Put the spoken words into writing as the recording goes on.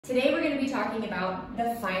Today we're going to be talking about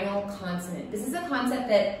the final consonant. This is a concept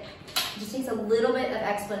that just takes a little bit of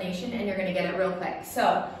explanation and you're going to get it real quick.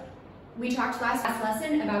 So we talked last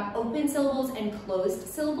lesson about open syllables and closed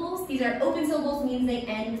syllables. These are open syllables means they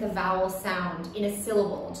end with a vowel sound in a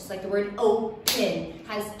syllable, just like the word open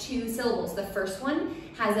has two syllables. The first one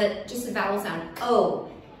has just a vowel sound, O,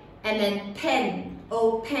 and then pen,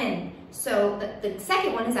 open. So the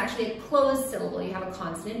second one is actually a closed syllable. You have a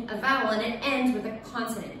consonant, a vowel, and it ends with a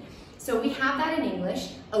consonant. So we have that in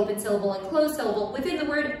English, open syllable and closed syllable within the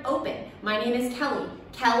word open. My name is Kelly,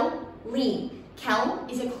 Kel-lee. Kel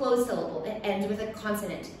is a closed syllable. It ends with a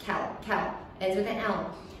consonant, kel, ends with an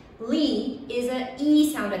L. Lee is an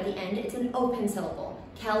E sound at the end. It's an open syllable,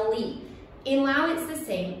 Kel-lee. In Lao, it's the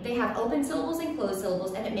same. They have open syllables and closed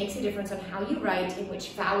syllables, and it makes a difference on how you write, in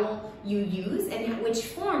which vowel you use, and which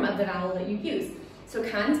form of the vowel that you use. So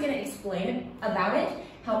Khan's going to explain about it.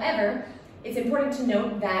 However, it's important to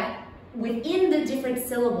note that within the different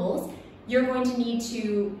syllables, you're going to need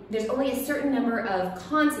to, there's only a certain number of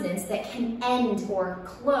consonants that can end or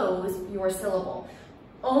close your syllable.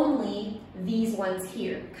 Only these ones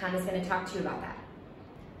here. Khan is going to talk to you about that.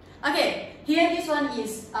 Okay, here this one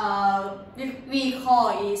is we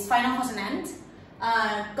call is final consonant.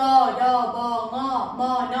 Go, do, bo, ngo,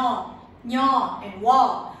 mo, no, nyo, and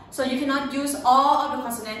wa. So you cannot use all of the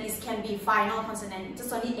consonants. It can be final consonant.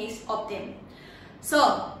 Just only 8 of them.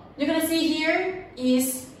 So you're gonna see here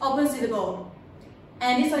is open syllable,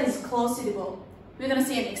 and this one is closed syllable. We're gonna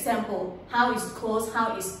see an example. How is closed?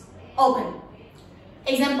 How is open?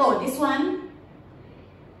 Example. This one,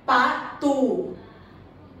 pa tu.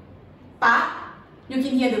 Pa, you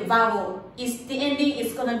can hear the vowel. The ending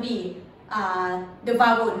is gonna be the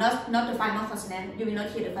vowel, not the final consonant. You will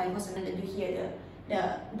not hear the final consonant. You hear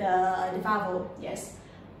the vowel. Yes.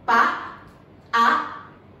 Pa, a,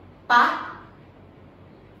 pa,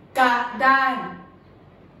 ka, dan,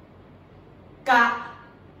 ka.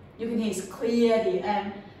 You can hear it clearly.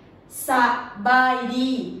 And sa, bai,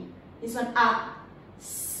 di. This one a,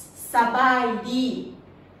 sa, bai, di.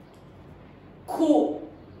 Ku.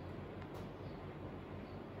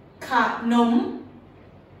 Ka, nom,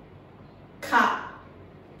 ka.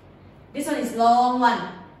 This one is long one.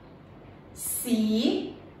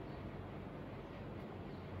 Si,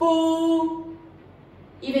 pu.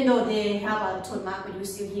 Even though they have a tone mark, but you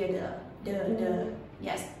still hear the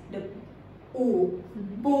u,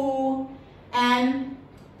 pu, and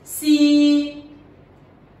si,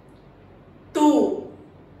 tu,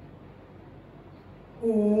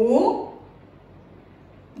 u,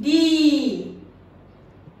 di.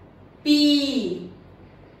 P,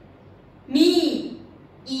 mi,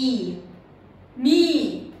 e,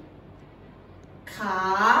 mi,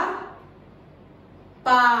 ka,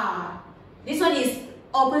 pa. This one is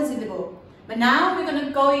open syllable. But now we're gonna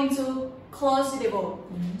go into closed syllable.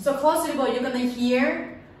 So closed syllable, you're gonna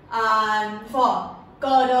hear for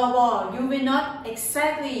go, do, bo. You will not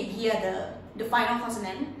exactly hear the final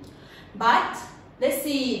consonant. But let's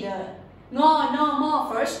see the ngo, no, mo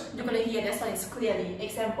first. You're gonna hear this one is clearly.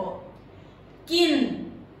 Example.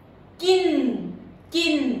 Kin, kin,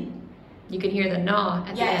 kin. You can hear the na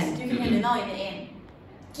at the end. Yes, you can hear the na at the end.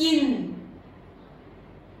 Kin,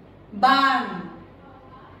 ban,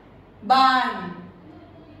 ban,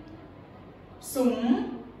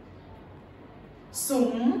 sum,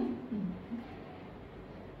 sum,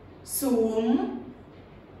 sum,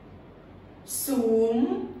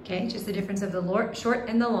 sum. Okay, just the difference of the short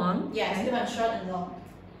and the long. Yes, okay. different short and long.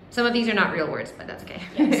 Some of these are not real words, but that's okay.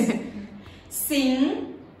 Yes.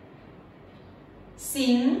 Sing,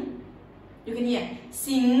 sing. You can hear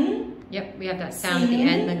sing. Yep, we have that sound at the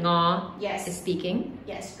end. The nga yes. is speaking.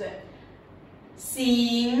 Yes, good.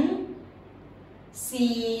 Sing,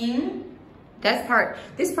 sing. This part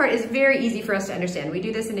is very easy for us to understand. We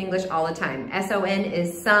do this in English all the time. S-O-N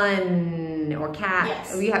is sun or cat.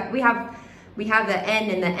 Yes. We have the N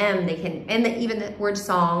and the M. They can, and even the word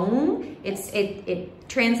song. It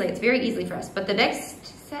translates very easily for us. But the next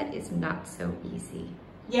set is not so easy.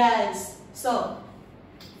 Yes. So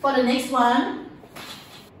for the next one,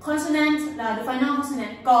 consonant. The final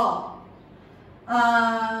consonant go.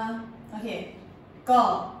 Okay,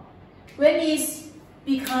 go. When his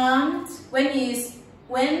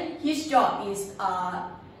job is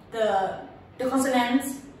the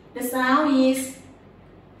consonants, the sound is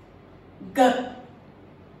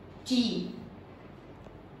G.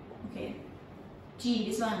 Okay, G,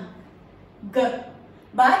 this one, G.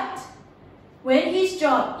 But when his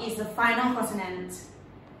job is the final consonant,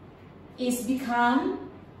 it's become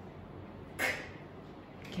K.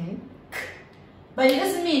 Okay. But it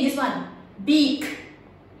doesn't mean this one, beak.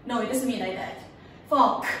 No, it doesn't mean like that.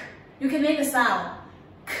 for k, you can make a sound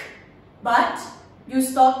k, but you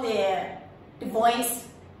stop there. The voice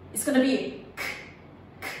is gonna be k,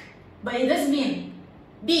 k, but it doesn't mean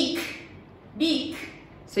beak, beak.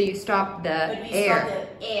 So you stop the But we air. stop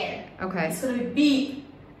the air. Okay. It's gonna be beak,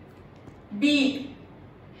 beak.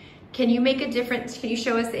 Can you make a difference? Can you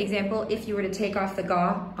show us the example if you were to take off the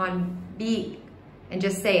ga on beak and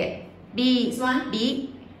just say it? Beak. This one?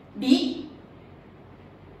 Beak. Beak,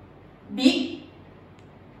 beak,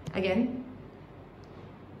 Again.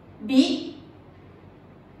 beak,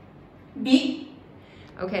 beak.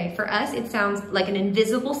 Okay, for us it sounds like an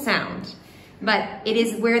invisible sound, but it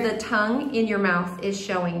is where the tongue in your mouth is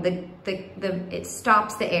showing it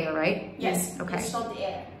stops the air, right? Yes. Okay. It stop the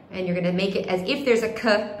air. And you're gonna make it as if there's a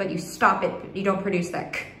k, but you stop it, you don't produce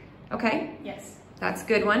that k. Okay? Yes. That's a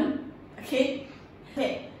good one. Okay.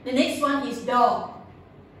 Okay. The next one is dog.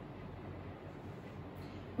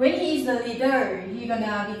 When he is the leader, he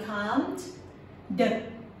gonna become the.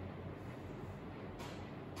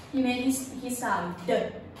 He made his sound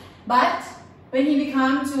the. But when he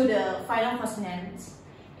becomes to the final consonant,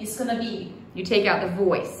 it's gonna be. You take out the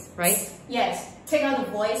voice, right? Yes. Take out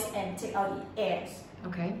the voice and take out the airs.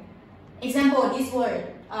 Okay. Example, this word.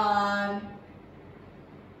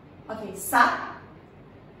 Okay, sat.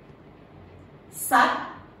 Sat.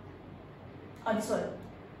 Oh, this word.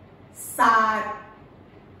 Sat.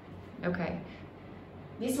 Okay.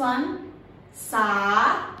 This one.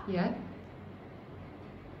 Sa. Yeah.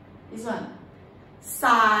 This one.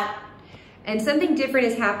 Sat. And something different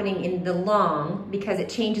is happening in the long because it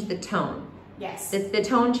changes the tone. Yes. The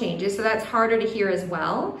tone changes, so that's harder to hear as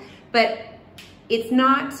well. But it's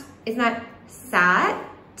not sad.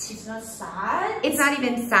 It's not sad. It's not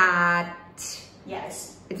even sad.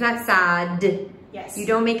 Yes. It's not sad. Yes. You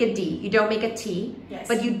don't make a D. You don't make a T. Yes.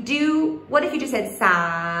 But you do, what if you just said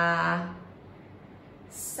sa?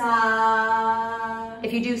 Sa.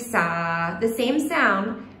 If you do sa, the same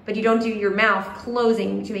sound, but you don't do your mouth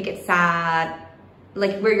closing to make it sad,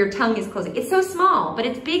 like where your tongue is closing. It's so small, but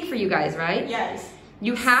it's big for you guys, right? Yes.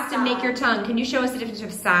 You have to make your tongue. Can you show us the difference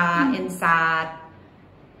of sa and sad?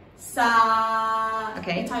 Sa.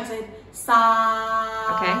 Okay. Sometimes say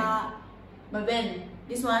sa. Okay. But then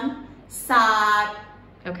this one, sad.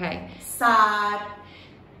 Okay. Sad.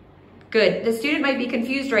 Good. The student might be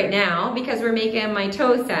confused right now because we're making my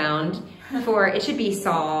toe sound for, it should be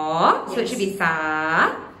saw, so it should be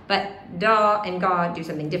sa, but da and ga do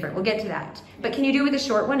something different. We'll get to that. But can you do it with a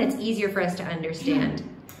short one? It's easier for us to understand.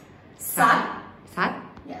 Sad. Sad?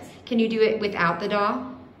 Yes. Can you do it without the da?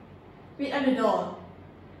 Without the door.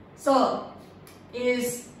 So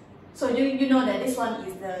you know that this one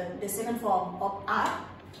is the second form of A.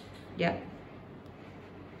 Yep.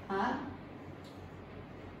 A.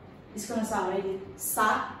 It's gonna sound like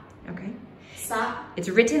sa. Okay. Sa. It's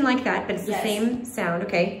written like that, but it's the same sound.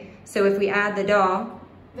 Okay. So if we add the da.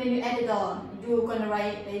 When you add the door, you're gonna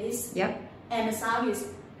write like this. Yep. And the sound is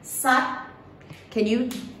sa. Can you,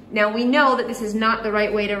 now we know that this is not the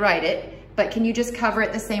right way to write it, but can you just cover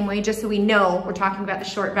it the same way just so we know we're talking about the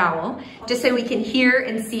short vowel? Okay. Just so we can hear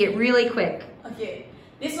and see it really quick. Okay.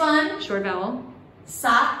 This one. Short vowel.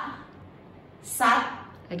 Sa. Sa.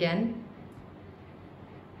 Again.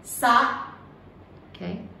 Sa.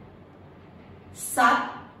 Okay. Sa.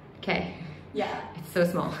 Okay. Yeah. It's so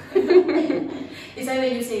small. It's like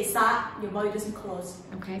when you say sa, your body doesn't close.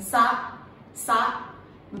 Okay. Sa. Sa.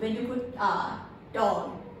 But when you put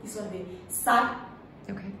dog, it's gonna be sa.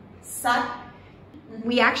 Okay. Sa.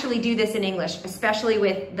 We actually do this in English, especially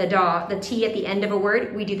with the da, the T at the end of a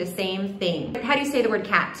word, we do the same thing. How do you say the word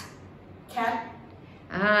cat? Cat.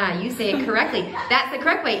 Ah, you say it correctly. That's the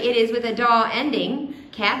correct way. It is with a da ending,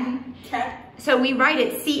 cat. Cat. So we write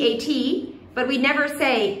it C-A-T, but we never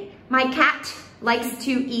say, my cat likes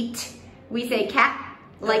to eat. We say cat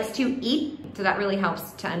likes to eat. So that really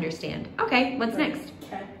helps to understand. Okay, what's next?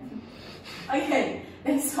 Cat. Okay,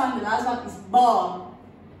 next one, the last one is ball.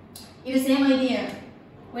 It's the same idea.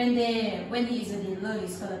 When he is a leader,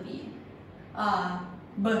 it's gonna be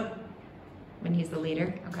b. When he's the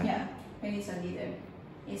leader? Okay. Yeah, when he's a leader,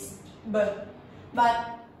 it's b. But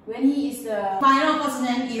when he is the final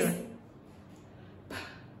consonant is p.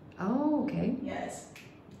 Oh, okay. Yes.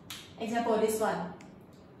 Example, this one.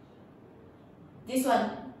 This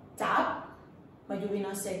one, jap, but you will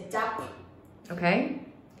not say jap. Okay.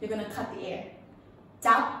 You're gonna cut the air.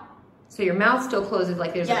 Jap. So your mouth still closes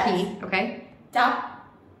like there's a P, okay? Jap.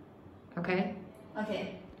 Okay.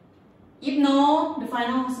 Okay. If no, the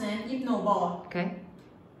final consonant, if no ball. Okay.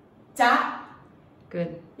 Jap.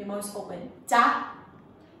 Good. Your mouth is open. Jap.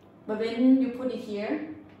 But when you put it here,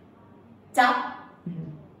 jap.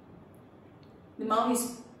 the mouth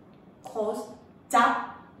is closed. Jap.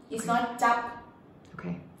 It's not jap.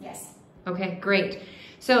 Okay. Yes. Okay, great.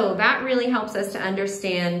 So that really helps us to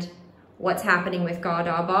understand what's happening with ga,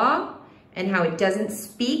 da, ba, and how it doesn't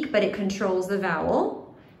speak, but it controls the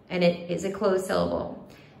vowel, and it is a closed syllable.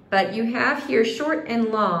 But you have here short and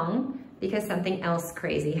long because something else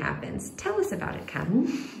crazy happens. Tell us about it, Karen.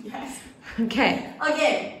 Yes. Okay.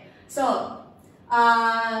 Okay. So,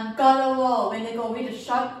 ga, da, ba, when they go with the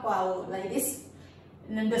short vowel like this,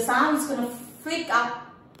 and then the sound is gonna flick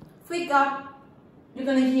up. Flick up. You're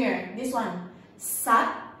gonna hear this one.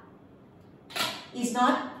 Sat. It's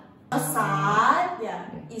not sad. Yeah.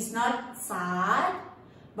 It's not sad,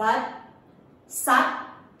 but sat.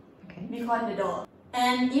 Okay. Because the door.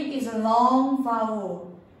 And if it's a long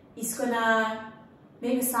vowel, it's gonna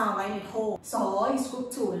make a sound like a hole. So it's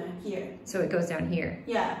group 2 here. So it goes down here.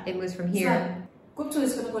 Yeah. It moves from here. So group 2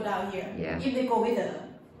 is gonna go down here. Yeah. If they go with the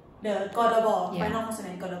ga, da, ba, Yeah. final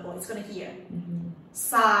consonant ga, da, ba, it's gonna hear. Mm-hmm.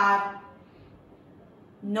 Sad.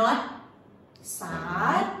 Not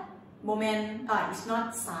sad. Moment. It's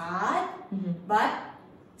not sad, Mm-hmm. but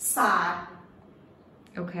sad.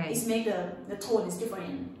 Okay. It's make the tone is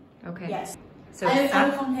different. Okay. Yes. So I will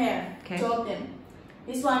sat. compare Okay. two of them.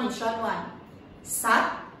 This one is short one.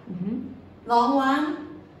 Sat. Mm-hmm. Long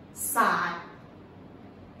one. Sad.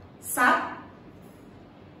 Sat.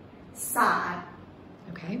 Sad.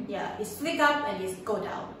 Okay. Yeah. It's flick up and it's go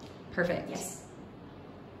down. Perfect. Yes.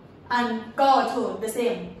 And go too. The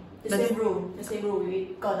same. The Let's- same rule. The same rule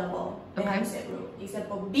with go double. They have Okay. the same rule. Except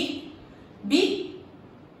for big. Big.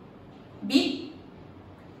 Big.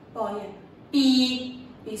 Oh here. Big.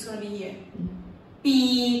 It's gonna be here. Mm-hmm.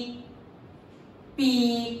 Beep,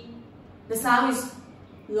 beep. The sound is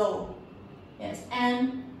low. Yes,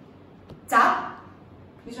 and tap.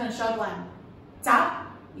 This one short one.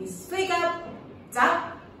 Tap is flick up.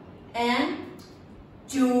 Tap and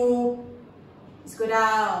ju is go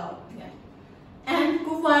down. Yeah. And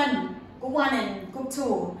group 1 and group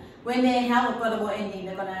 2. When they have a glottal ending,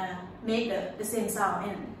 they're gonna make the same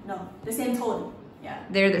sound and the same tone. Yeah.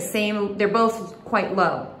 They're the same. They're both quite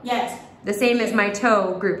low. Yes. The same as my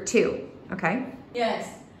toe, group 2. Okay. Yes.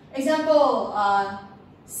 Example,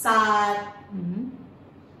 sad, Mm-hmm.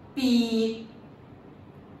 be,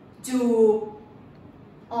 do.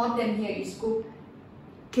 All of them here is group.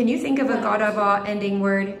 Can you think of a ga, da, ba ending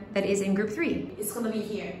word that is in group 3? It's gonna be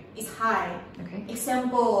here. It's high. Okay.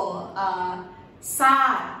 Example,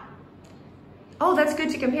 sad. Oh, that's good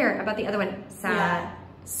to compare. How about the other one? Sad. Yeah.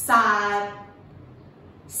 Sad.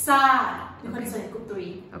 Sad. Because Okay. this one is group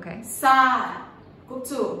 3. Okay. Sad. Group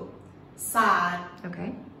 2. Sad.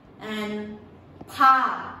 Okay. And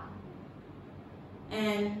pa.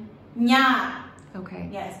 And nya. Okay.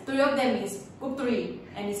 Yes, 3 of them is group 3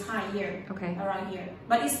 and it's high here, Okay. around here.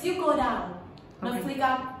 But it still go down, not Okay. flick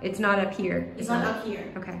up. It's not up here. It's not up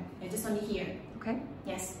here. Okay. It's just only here. Okay.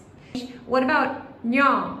 Yes. What about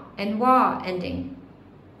nya and wa ending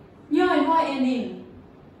Yeah, and why ending?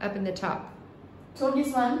 up in the top? So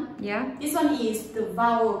this one Yeah? is the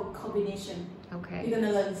vowel combination. Okay. You're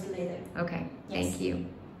gonna learn this later. Okay. Yes. Thank you.